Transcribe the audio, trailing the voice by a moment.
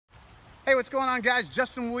Hey, what's going on, guys?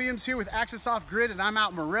 Justin Williams here with Access Off Grid, and I'm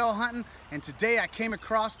out morel hunting, and today I came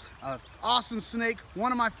across an awesome snake,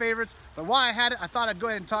 one of my favorites. But while I had it, I thought I'd go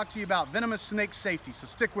ahead and talk to you about Venomous Snake Safety, so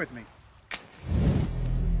stick with me.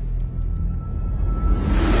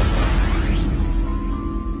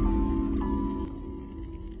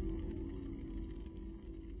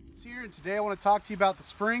 Here, and today I want to talk to you about the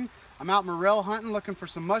spring. I'm out morel hunting looking for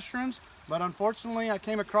some mushrooms, but unfortunately I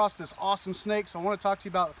came across this awesome snake, so I want to talk to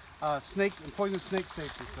you about snake and poisonous snake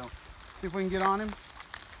safety. So see if we can get on him.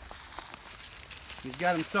 He's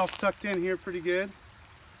got himself tucked in here pretty good.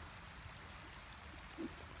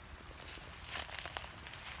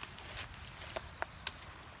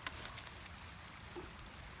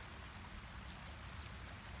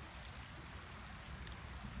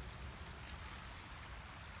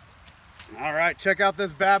 All right, check out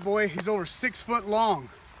this bad boy. He's over 6 foot long.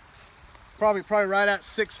 Probably right at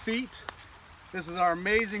 6 feet. This is our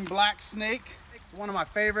amazing black snake. It's one of my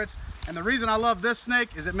favorites. And the reason I love this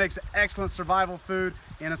snake is it makes an excellent survival food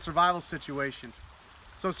in a survival situation.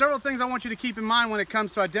 So several things I want you to keep in mind when it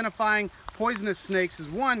comes to identifying poisonous snakes is,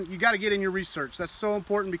 one, you got to get in your research. That's so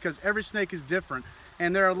important because every snake is different.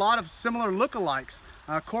 And there are a lot of similar lookalikes.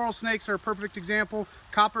 Coral snakes are a perfect example.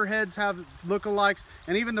 Copperheads have lookalikes,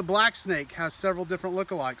 and even the black snake has several different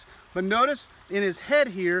lookalikes. But notice in his head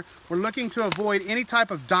here, we're looking to avoid any type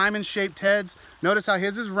of diamond-shaped heads. Notice how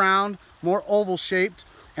his is round, more oval-shaped,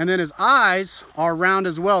 and then his eyes are round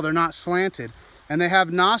as well. They're not slanted, and they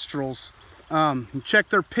have nostrils. Check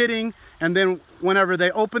their pitting, and then whenever they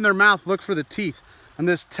open their mouth, look for the teeth. And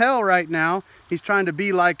this tail right now, he's trying to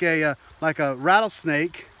be like a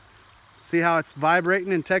rattlesnake. See how it's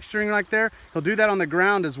vibrating and texturing like there? He'll do that on the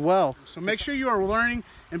ground as well. So make sure you are learning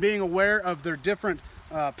and being aware of their different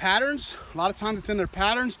patterns. A lot of times it's in their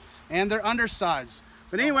patterns and their undersides.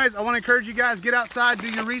 But anyways, I want to encourage you guys, get outside, do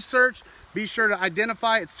your research. Be sure to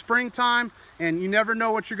identify it's springtime, and you never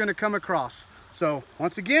know what you're going to come across. So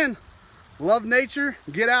once again, love nature,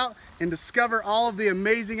 get out and discover all of the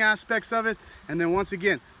amazing aspects of it. And then once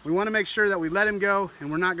again, we want to make sure that we let him go and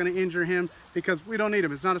we're not going to injure him because we don't need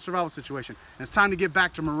him. It's not a survival situation. And it's time to get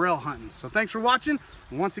back to morel hunting. So thanks for watching.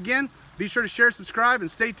 And once again, be sure to share, subscribe, and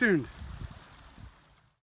stay tuned.